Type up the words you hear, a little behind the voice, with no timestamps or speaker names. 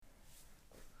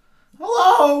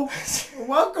Hello!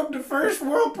 Welcome to First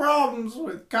World Problems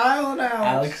with Kyle and Alex.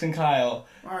 Alex and Kyle.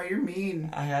 Oh, you're mean.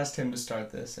 I asked him to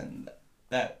start this, and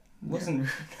that wasn't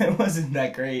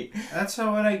that great. That's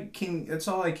all I can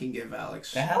give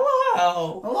Alex.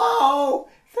 Hello! Hello!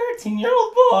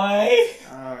 13-year-old boy!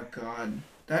 Oh, God.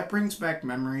 That brings back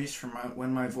memories from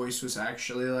when my voice was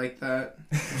actually like that.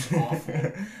 It was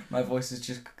awful. My voice is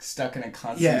just stuck in a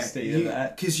constant state of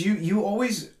that. Because you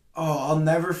always... Oh, I'll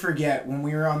never forget when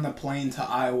we were on the plane to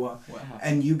Iowa. Wow.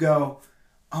 And you go...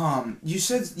 you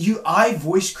said... I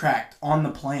voice cracked on the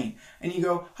plane. And you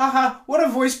go, haha, what a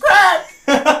voice crack!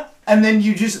 And then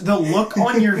the look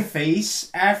on your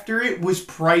face after it was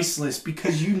priceless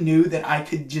because you knew that I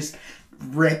could just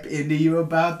rip into you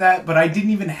about that, but I didn't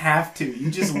even have to.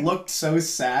 You just looked so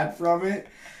sad from it.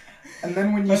 And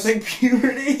then when you think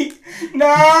puberty?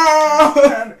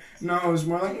 No! No, it was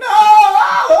more like, no!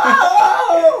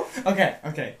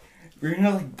 Okay. We're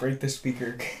gonna break the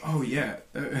speaker. Oh yeah,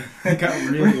 it got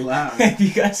really loud. Do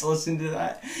you guys listen to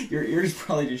that? Your ears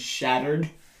probably just shattered.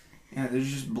 Yeah,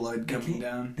 there's just blood coming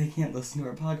down. They can't listen to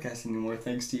our podcast anymore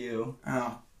thanks to you.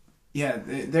 Oh, yeah,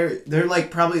 they're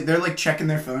like checking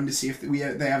their phone to see if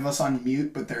they have us on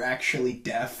mute, but they're actually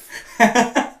deaf.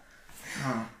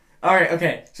 Oh. All right,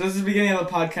 okay. So this is the beginning of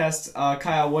the podcast.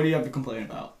 Kyle, what do you have to complain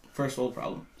about? First world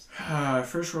problems.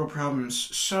 First world problems.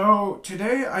 So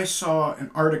today I saw an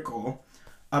article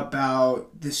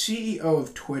about the CEO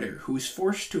of Twitter who was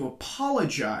forced to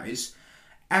apologize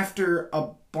after a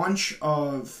bunch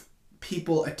of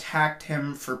people attacked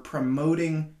him for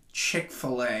promoting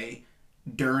Chick-fil-A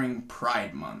during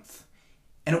Pride Month.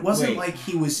 And it wasn't like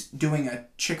he was doing a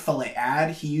Chick-fil-A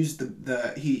ad. He used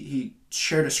he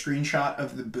shared a screenshot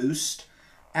of the Boost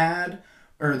ad,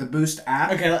 or the Boost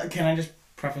app. Okay, can I just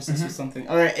preface this with something?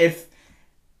 Alright, if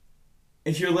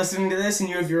you're listening to this and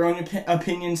you have your own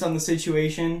opinions on the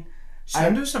situation...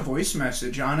 Send us a voice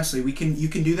message, honestly. You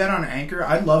can do that on Anchor.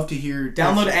 I'd love to hear...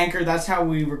 Download Anchor. That's how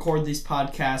we record these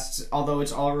podcasts, although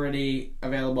it's already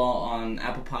available on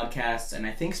Apple Podcasts and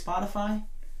I think Spotify.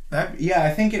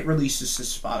 I think it releases to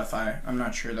Spotify. I'm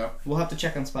not sure, though. We'll have to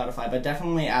check on Spotify, but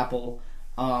definitely Apple.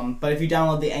 But if you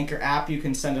download the Anchor app, you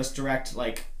can send us direct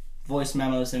voice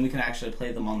memos, and we can actually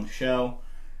play them on the show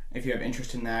if you have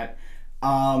interest in that.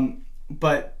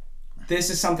 But this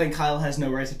is something Kyle has no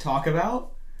right to talk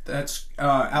about. That's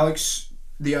Alex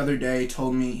the other day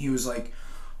told me, he was like,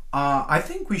 I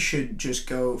think we should just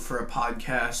go for a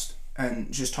podcast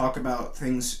and just talk about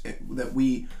things that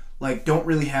we don't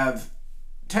really have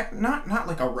not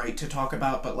like a right to talk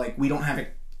about, but we don't have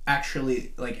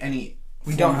actually any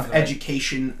form of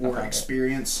education or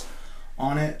experience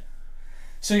on it.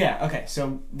 So yeah, okay.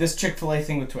 So this Chick-fil-A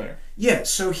thing with Twitter. Yeah,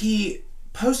 so he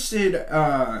posted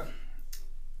a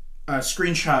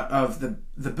screenshot of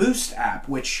the Boost app,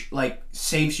 which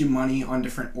saves you money on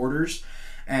different orders.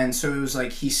 And so it was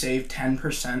he saved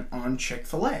 10% on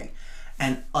Chick-fil-A.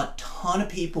 And a ton of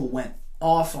people went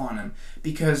off on him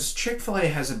because Chick-fil-A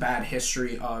has a bad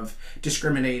history of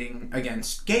discriminating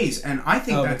against gays, and I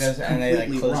think that's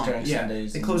completely wrong.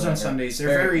 Sundays. They close on Sundays. They're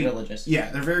very religious.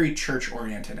 Yeah, they're very church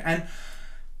oriented, and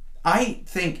I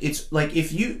think it's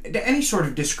if any sort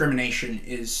of discrimination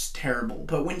is terrible,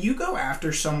 but when you go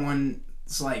after someone's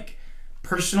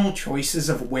personal choices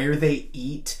of where they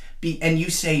eat, and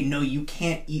you say no, you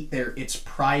can't eat there, it's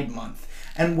Pride Month,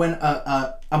 and when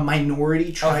a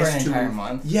minority tries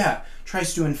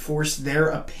to enforce their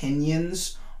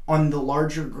opinions on the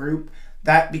larger group,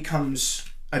 that becomes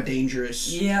a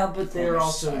dangerous. Yeah, but they're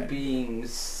also being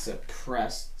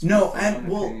suppressed. No,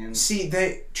 and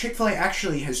Chick-fil-A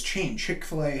actually has changed.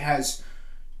 Chick-fil-A has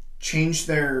changed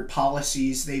their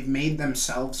policies. They've made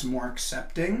themselves more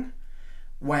accepting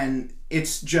when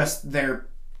it's just their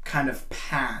kind of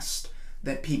past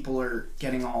that people are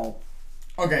getting all...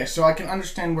 Okay, so I can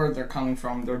understand where they're coming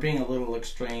from. They're being a little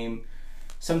extreme.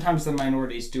 Sometimes the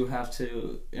minorities do have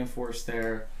to enforce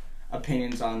their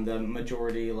opinions on the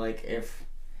majority. If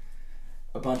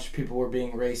a bunch of people were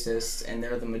being racist and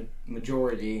they're the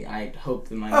majority, I'd hope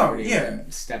the minority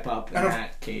would step up in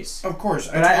that case. Of course.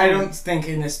 But I don't think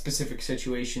in this specific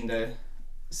situation the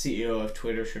CEO of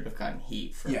Twitter should have gotten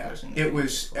heat for posting. It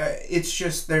was... it's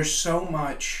just there's so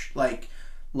much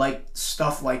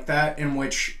stuff like that in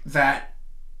which that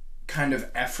kind of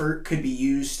effort could be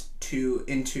used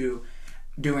into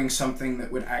doing something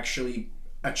that would actually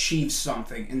achieve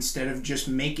something, instead of just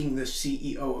making the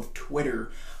CEO of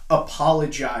Twitter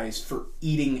apologize for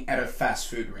eating at a fast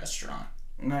food restaurant.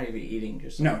 Not even eating,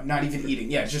 not even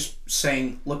eating. Yeah, just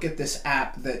saying, look at this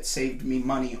app that saved me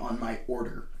money on my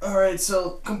order. Alright,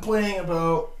 so complaining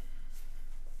about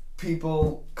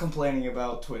people complaining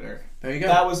about Twitter. There you go.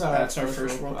 That's our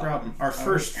first world problem. Our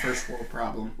first world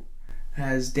problem.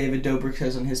 As David Dobrik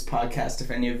says on his podcast, if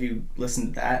any of you listen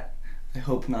to that, I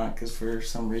hope not, because for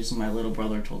some reason my little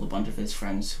brother told a bunch of his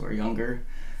friends who are younger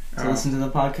to listen to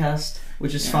the podcast,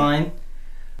 which is fine.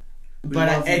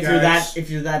 But if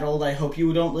you're that old, I hope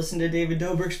you don't listen to David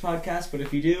Dobrik's podcast. But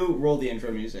if you do, roll the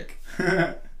intro music.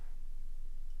 Are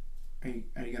you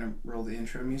gonna roll the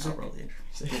intro music? I'll roll the intro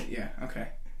music. Yeah. Okay.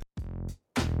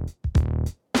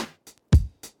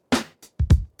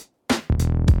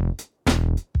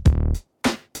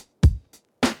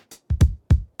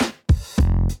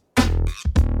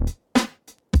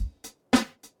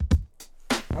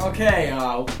 Okay,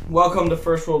 welcome to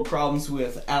First World Problems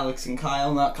with Alex and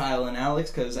Kyle. Not Kyle and Alex,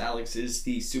 because Alex is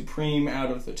the supreme out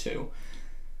of the two.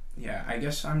 Yeah, I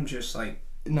guess I'm just like...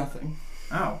 Nothing.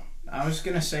 Oh, I was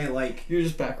gonna say like... You're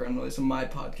just background noise on my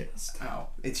podcast. Oh,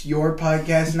 it's your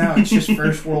podcast now? It's just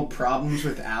First World Problems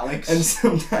with Alex? And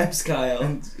sometimes Kyle.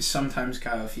 And sometimes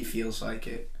Kyle, if he feels like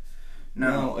it.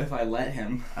 No, if I let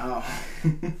him. Oh.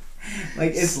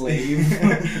 Like it's... Slave.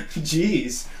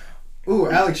 Jeez. Ooh,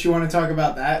 Alex, you want to talk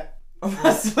about that?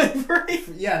 About slavery?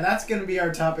 Yeah, that's going to be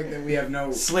our topic that we have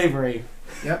no... Slavery.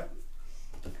 Yep.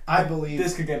 I believe...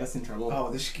 This could get us in trouble. Oh,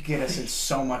 this could get us in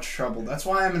so much trouble. That's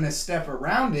why I'm going to step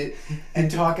around it and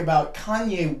talk about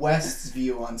Kanye West's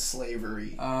view on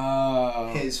slavery.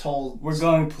 Oh. His whole... We're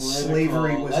going political.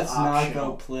 Slavery was Let's optional. not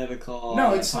go political.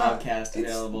 No, it's not. Podcast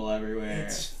available everywhere.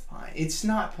 It's fine. It's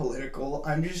not political.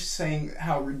 I'm just saying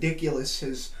how ridiculous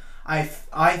his... I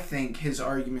think his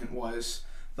argument was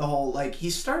the whole, like, he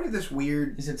started this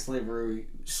weird... He said slavery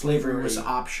was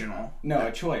optional. No,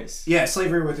 a choice. Yeah,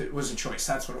 slavery was a choice.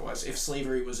 That's what it was. If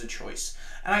slavery was a choice.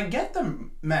 And I get the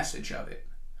message of it.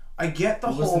 I get the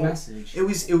what whole... was the message?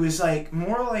 It was like,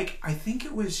 more like, I think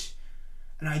it was...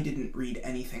 And I didn't read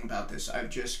anything about this. I've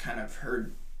just kind of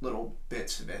heard little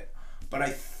bits of it. But I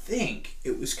think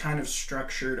it was kind of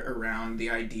structured around the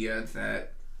idea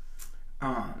that...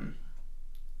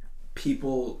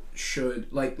 people should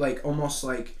like almost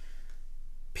like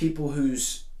people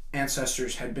whose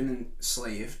ancestors had been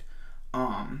enslaved,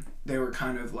 they were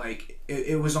kind of like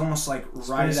it was almost like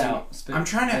rising. I'm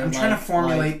trying to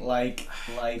formulate like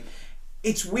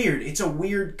it's weird. It's a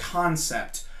weird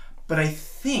concept, but I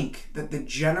think that the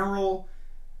general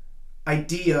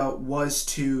idea was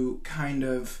to kind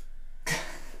of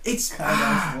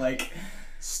like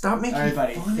stop making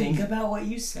everybody fun. Think about what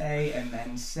you say and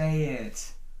then say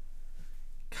it.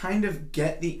 Kind of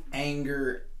get the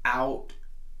anger out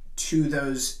to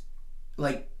those,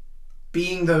 like,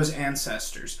 being those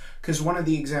ancestors. Because one of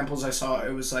the examples I saw,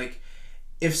 it was like,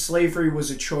 if slavery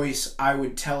was a choice, I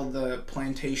would tell the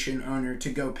plantation owner to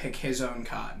go pick his own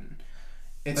cotton.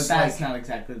 But that's not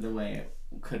exactly the way it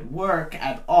could work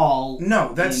at all.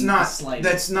 No, that's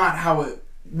not how it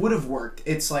would have worked.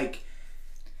 It's like...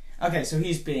 Okay, so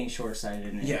he's being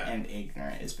short-sighted and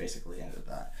ignorant is basically the end of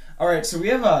that. Alright, so we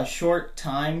have a short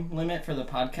time limit for the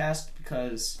podcast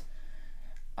because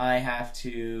I have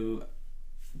to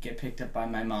get picked up by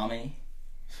my mommy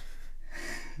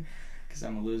because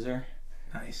I'm a loser.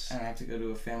 Nice. And I have to go to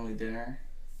a family dinner,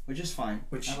 which is fine.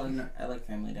 I like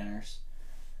family dinners.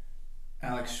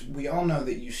 Alex, we all know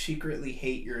that you secretly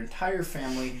hate your entire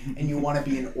family and you want to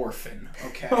be an orphan,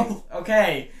 okay?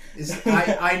 Okay.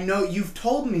 I know you've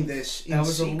told me this in That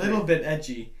was secret. A little bit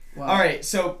edgy. Well, all right,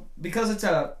 so because it's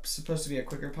supposed to be a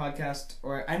quicker podcast,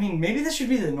 or I mean, maybe this should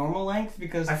be the normal length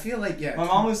because I feel like my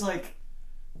mom was like,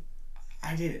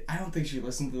 I don't think she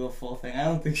listened to the full thing. I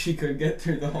don't think she could get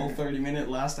through the whole 30-minute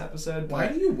last episode. Why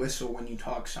do you whistle when you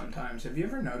talk sometimes? Have you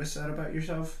ever noticed that about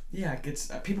yourself? Yeah, it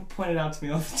gets people point it out to me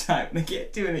all the time. They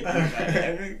can't do anything about it.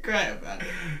 I'm gonna cry about it.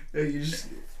 It's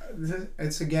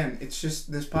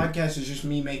just this podcast is just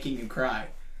me making you cry.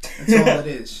 That's all it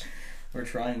is. We're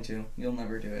trying to. You'll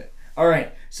never do it. All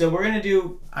right, so we're gonna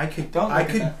do. I could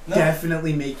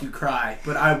definitely make you cry,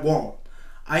 but I won't.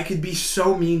 I could be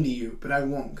so mean to you, but I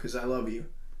won't because I love you.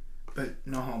 But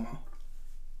no homo.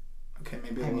 Okay,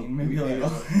 maybe a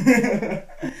little.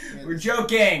 We're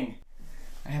joking.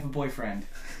 I have a boyfriend.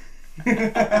 People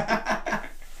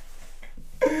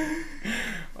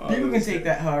can take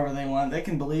that however they want. They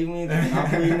can believe me. They can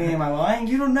not believe me. Am I lying?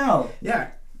 You don't know.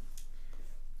 Yeah.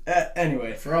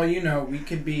 Anyway, for all you know, we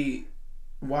could be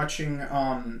watching.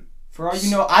 For all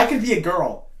you know, I could be a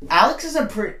girl. Alex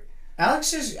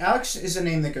is a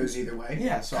name that goes either way.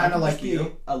 Yeah, so kind of like you.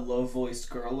 Be a low-voiced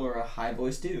girl or a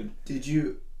high-voiced dude. Did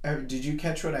you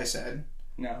catch what I said?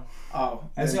 No. Oh.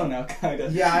 I still know, kind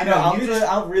of. Yeah, I know.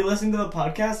 I'll re-listen to the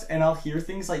podcast and I'll hear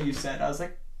things like you said. I was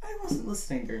like, I wasn't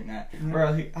listening during that. Mm-hmm.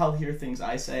 Or I'll hear things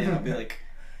I say and I'll be like,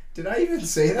 Did I even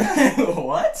say that?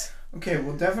 What? Okay,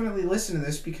 well, definitely listen to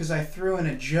this because I threw in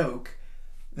a joke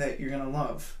that you're gonna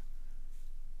love.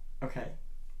 Okay.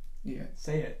 Yeah.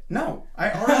 Say it. No,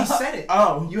 I already said it.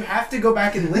 Oh. You have to go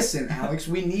back and listen, Alex.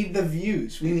 We need the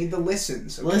views. We need the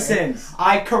listens. Okay? Listens.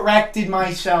 I corrected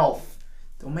myself.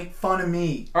 Don't make fun of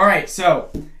me. Alright,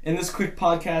 so, in this quick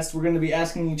podcast, we're going to be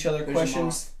asking each other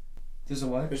questions. There's a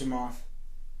what? There's a moth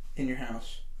in your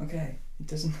house. Okay, it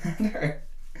doesn't matter.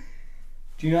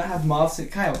 Do you not have moths in...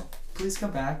 Kyle, please come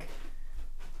back.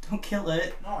 Don't kill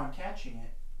it. No, I'm catching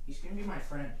it. He's gonna be my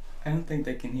friend. I don't think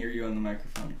they can hear you on the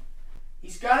microphone.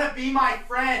 He's gonna be my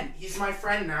friend. He's my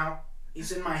friend now.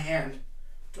 He's in my hand.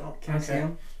 Can I see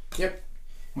him? Yep.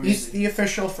 Where He's is the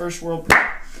official first world...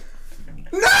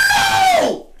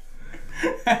 No!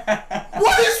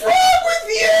 What is wrong with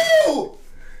you?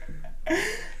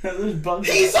 No, there's bugs.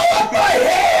 He's on my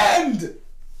hand!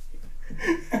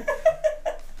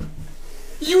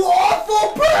 You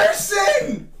awful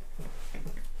person!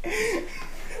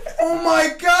 Oh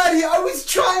my god, I was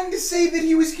trying to say that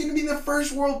he was going to be the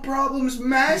First World Problems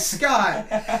mascot.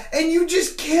 And you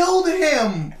just killed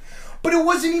him. But it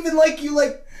wasn't even like you,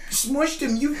 smushed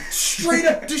him. You straight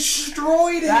up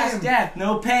destroyed him. That's death,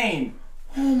 no pain.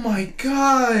 Oh my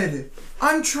god.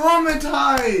 I'm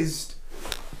traumatized.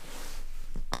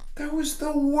 That was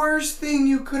the worst thing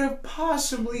you could have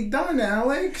possibly done,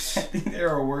 Alex. I think there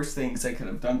are worse things I could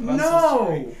have done. But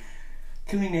No.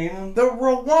 Can we name them? The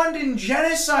Rwandan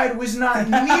genocide was not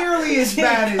nearly as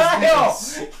bad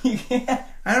as this. You can't.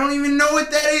 I don't even know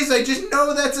what that is. I just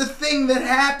know that's a thing that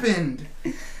happened.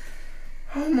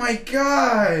 Oh my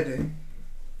god.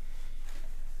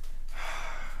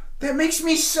 That makes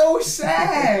me so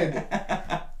sad.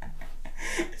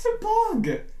 It's a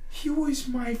bug. He was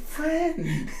my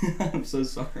friend. I'm so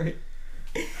sorry.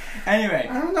 Anyway.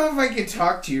 I don't know if I can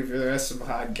talk to you for the rest of the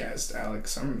podcast,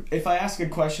 Alex. If I ask a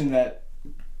question that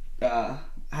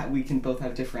we can both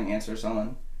have differing answers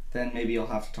on, then maybe you'll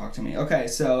have to talk to me. Okay,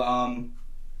 so,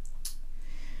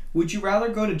 would you rather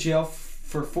go to jail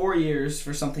for 4 years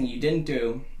for something you didn't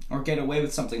do, or get away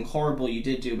with something horrible you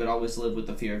did do but always live with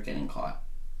the fear of getting caught?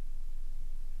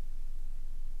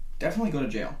 Definitely go to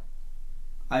jail.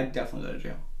 I'd definitely go to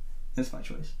jail. That's my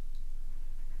choice.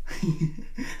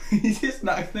 He's just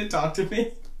not going to talk to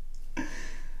me.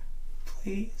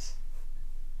 Please.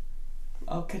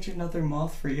 I'll catch another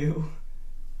moth for you.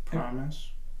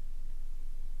 Promise.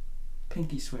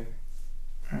 Pinky swear.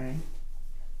 Alright.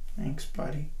 Thanks,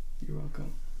 buddy. You're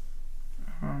welcome.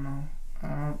 I don't know.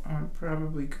 I'd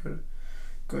probably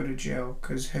go to jail.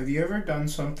 Because have you ever done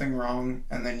something wrong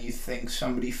and then you think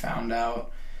somebody found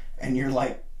out and you're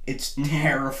like, it's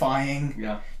terrifying?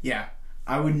 Yeah. Yeah.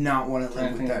 I would not want to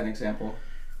live with that. An example.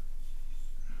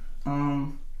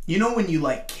 You know when you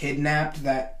kidnapped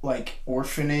that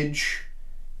orphanage,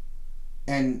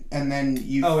 and then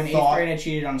you in 8th grade I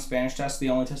cheated on a Spanish test,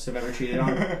 the only test I've ever cheated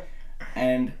on,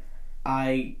 and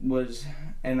I was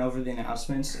over the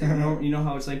announcements. And you know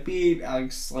how it's like, beep,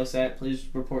 Alex Lysette, please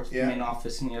report to the main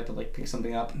office, and you have to pick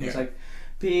something up. And it's like,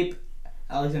 beep,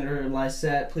 Alexander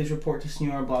Lysette, please report to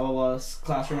Senior blah blah blah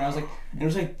classroom. And I was like, and it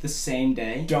was the same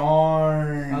day.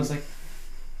 Darn. I was like,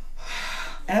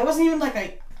 and I wasn't even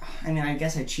I mean, I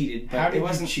guess I cheated, but how did it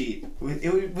wasn't you cheat?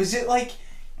 Was it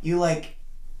you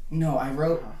No, I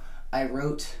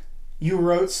wrote. You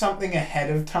wrote something ahead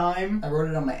of time? I wrote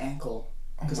it on my ankle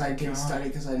because Oh my I didn't God. study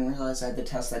because I didn't realize I had the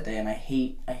test that day, and I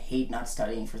hate not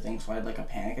studying for things, so I had a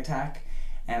panic attack,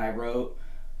 and I wrote.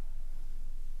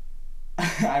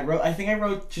 I think I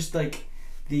wrote just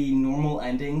the normal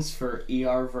endings for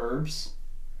ER verbs.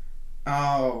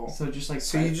 Oh. So just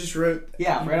So you just wrote...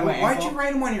 Yeah, right on my ankle. Why'd you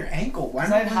write them on your ankle? Why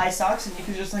Because I had high socks, and you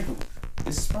could just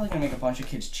this is probably going to make a bunch of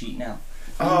kids cheat now.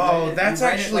 Oh, that's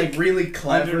actually really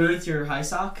clever. Underneath your high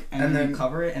sock, and then you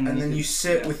cover it, and then you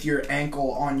sit with your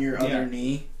ankle on your other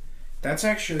knee. That's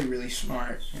actually really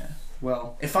smart. Yeah.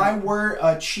 Well, if I were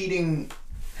a cheating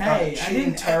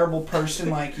terrible person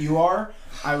like you are,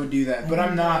 I would do that. But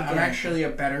I'm not. I'm actually a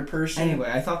better person. Anyway,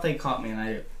 I thought they caught me, and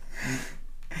I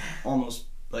almost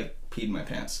peed my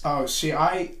pants. Oh, see,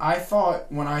 I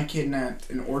thought when I kidnapped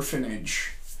an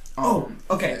orphanage.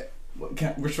 Okay.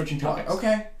 We're switching topics.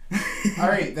 Okay. All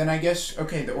right, then I guess, the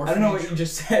orphanage. I don't know what you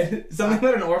just said. Something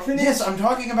about an orphanage? Yes, I'm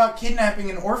talking about kidnapping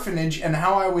an orphanage and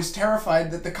how I was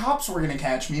terrified that the cops were going to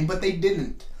catch me, but they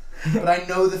didn't. But I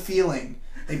know the feeling.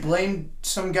 They blamed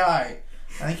some guy.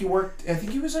 I think he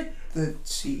was the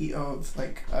CEO of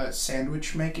a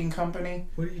sandwich making company.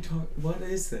 What are you talking? What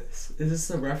is this? Is this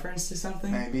a reference to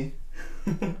something? Maybe.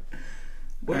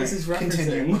 What is this referencing?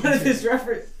 Continue. What is this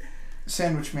reference?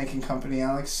 Sandwich making company,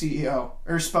 Alex, CEO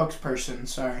or spokesperson.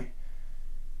 Sorry.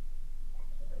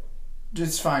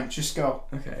 It's fine. Just go.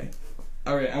 Okay.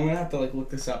 Alright, I'm gonna have to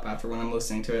look this up after when I'm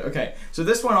listening to it. Okay, so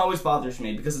this one always bothers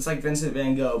me because it's like Vincent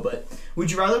Van Gogh, but would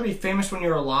you rather be famous when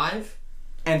you're alive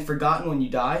and forgotten when you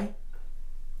die?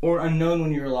 Or unknown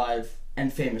when you're alive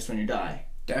and famous when you die?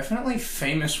 Definitely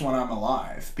famous when I'm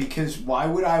alive, because why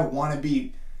would I want to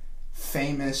be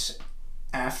famous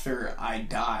after I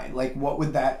die? Like, what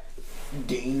would that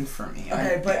gain for me?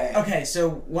 Okay, so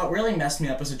what really messed me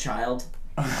up as a child...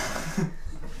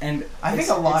 And I think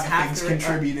a lot of things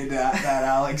contributed to that,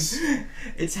 Alex.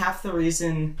 It's half the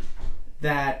reason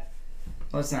that...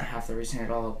 Well, it's not half the reason at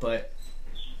all, but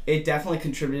it definitely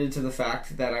contributed to the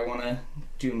fact that I want to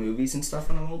do movies and stuff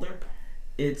when I'm older.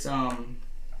 It's,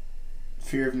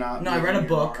 fear of not... No, I read a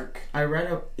book. I read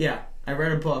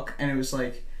a book, and it was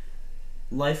like,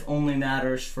 life only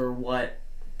matters for what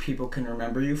people can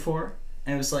remember you for.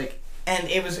 And it was like... And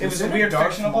it was a weird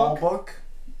fictional book.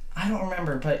 I don't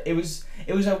remember, but it was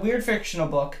a weird fictional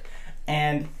book,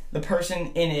 and the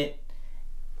person in it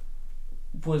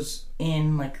was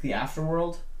in the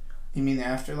afterworld. You mean the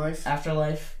afterlife?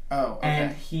 Afterlife. Oh, okay.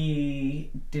 And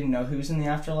he didn't know who was in the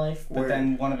afterlife, but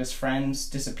then one of his friends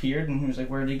disappeared, and he was like,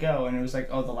 "Where'd he go?" And it was like,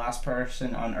 "Oh, the last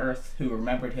person on Earth who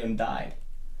remembered him died."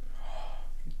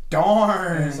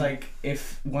 Darn! And it was like,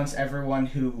 if once everyone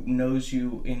who knows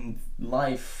you in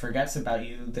life forgets about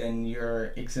you, then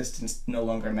your existence no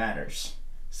longer matters.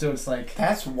 So it's like...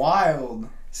 That's wild.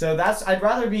 So I'd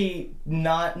rather be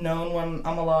not known when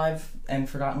I'm alive and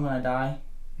forgotten when I die.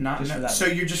 So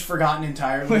you're just forgotten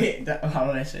entirely? Wait, how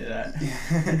did I say that?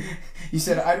 You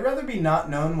said, I'd rather be not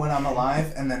known when I'm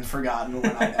alive and then forgotten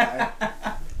when I die.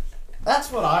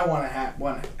 That's what I want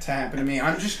to happen to me.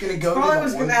 I'm just gonna go to the woods. Probably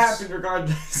was gonna happen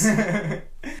regardless.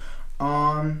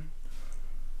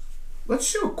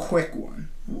 Let's do a quick one,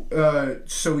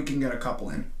 so we can get a couple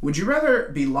in. Would you rather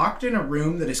be locked in a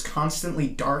room that is constantly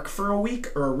dark for a week,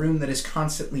 or a room that is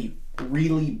constantly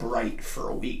really bright for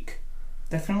a week?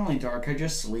 Definitely dark. I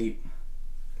just sleep.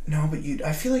 No, but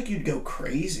I feel like you'd go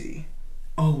crazy.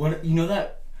 Oh, what? You know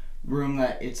that room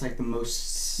that it's the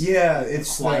most... Yeah,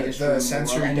 it's the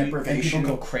sensory deprivation. And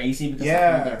people go crazy because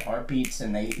of their heartbeats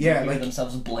and they hear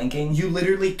themselves blinking. You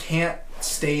literally can't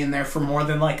stay in there for more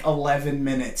than 11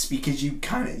 minutes because you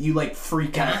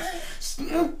freak out.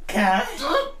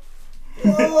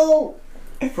 Whoa!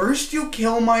 First you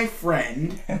kill my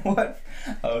friend. What?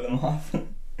 Oh, them off.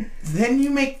 Then you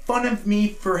make fun of me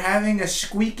for having a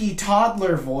squeaky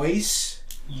toddler voice.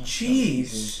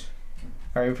 Jeez.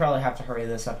 Alright, we probably have to hurry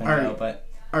this up and go, but...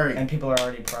 Alright. And people are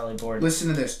already probably bored. Listen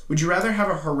to this. Would you rather have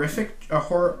a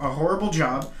horrible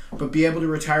job, but be able to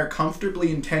retire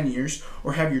comfortably in 10 years,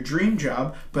 or have your dream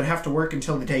job, but have to work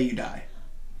until the day you die?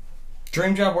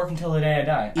 Dream job, work until the day I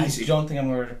die. Easy. I don't think I'm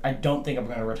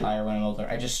gonna retire when I'm older.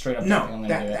 I just straight up don't think I'm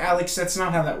gonna do it. Alex, that's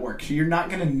not how that works. You're not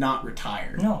gonna not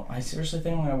retire. No, I seriously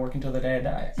think I'm gonna work until the day I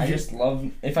die. I just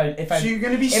love So you're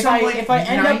gonna be if I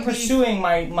end up pursuing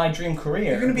my dream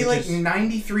career. You're gonna be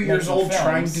 93 years old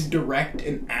trying to direct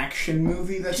an action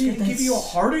movie that's gonna give you a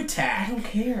heart attack. I don't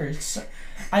care.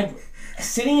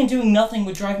 Sitting and doing nothing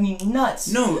would drive me nuts.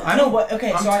 No, I don't.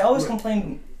 Okay, so I always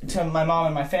complain to my mom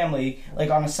and my family,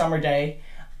 on a summer day,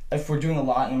 if we're doing a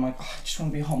lot, and I'm like, I just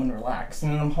want to be home and relax.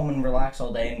 And then I'm home and relax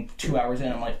all day, and 2 hours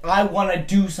in, I'm like, I want to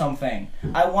do something.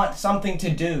 I want something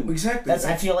to do. Exactly.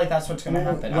 I feel like that's what's going to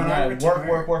happen. I'm going to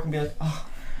work, and be like,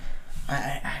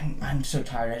 I'm so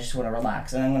tired, I just want to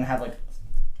relax. And I'm going to have,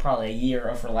 probably a year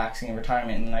of relaxing and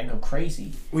retirement, and then I go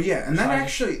crazy. Well, yeah, and that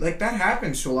actually, that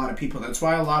happens to a lot of people. That's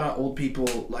why a lot of old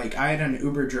people, I had an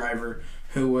Uber driver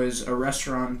who was a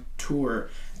restaurateur,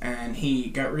 and he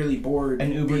got really bored.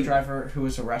 An Uber driver who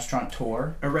was a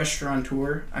restaurateur? A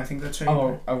restaurateur, I think that's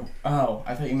how you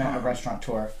I thought you meant a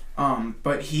restaurateur.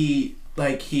 But he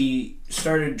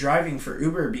started driving for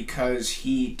Uber because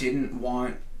he didn't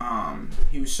want,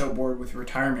 he was so bored with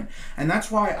retirement. And that's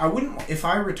why if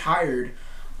I retired,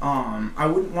 I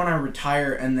wouldn't want to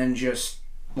retire and then just,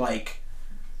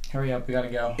 Hurry up, we gotta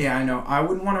go. Yeah, I know. I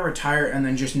wouldn't want to retire and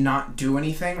then just not do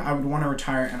anything. I would want to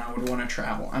retire and I would want to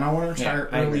travel. And I want to retire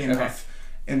early enough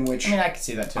in which... I can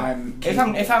see that too.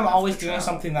 If I'm always doing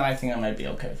something, then I think I might be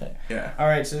okay with it. Yeah.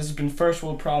 Alright, so this has been First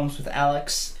World Problems with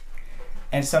Alex.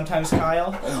 And sometimes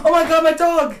Kyle. Oh my god, my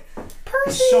dog!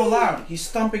 Percy! He's so loud. He's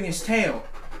thumping his tail.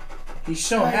 He's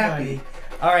so happy.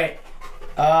 Alright.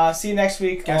 See you next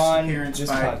week on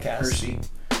this podcast. Percy.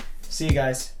 See you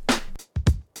guys.